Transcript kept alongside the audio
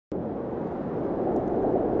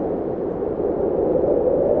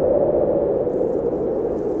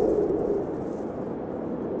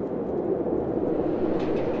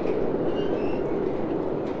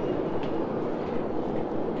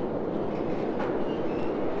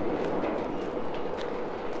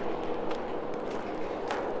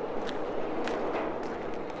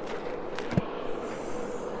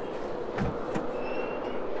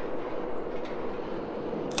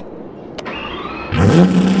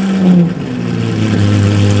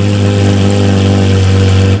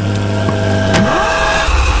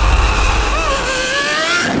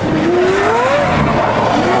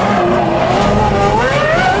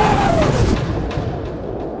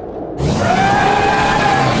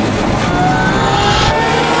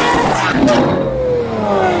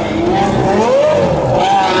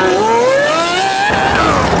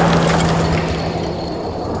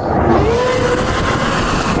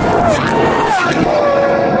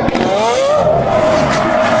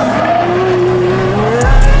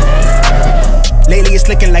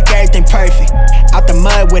Looking like everything perfect. Out the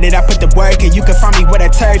mud with it, I put the work in. You can find me where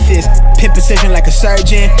that turf is. Pin precision like a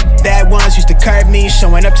surgeon. Bad ones used to curb me.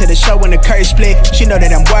 Showing up to the show when the curve split. She know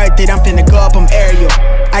that I'm worth it, I'm finna go up, I'm aerial.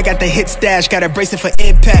 I got the hit stash, got a bracelet for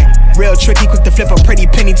impact. Real tricky, quick to flip a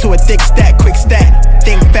pretty penny to a thick stack. Quick stack,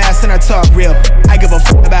 think fast and I talk real. I give a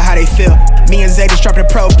f about how they feel. Me and Zay just dropped the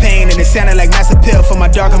propane and it sounded like mass appeal. For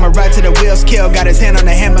my dog, I'ma ride till the wheels kill. Got his hand on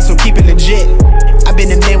the hammer, so keep it legit. I've been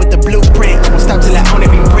the man with the blueprint. Won't stop till I own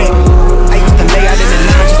every brick. I used to lay out in the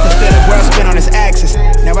line just to feel the world spin on its axis.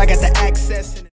 Now I got the access.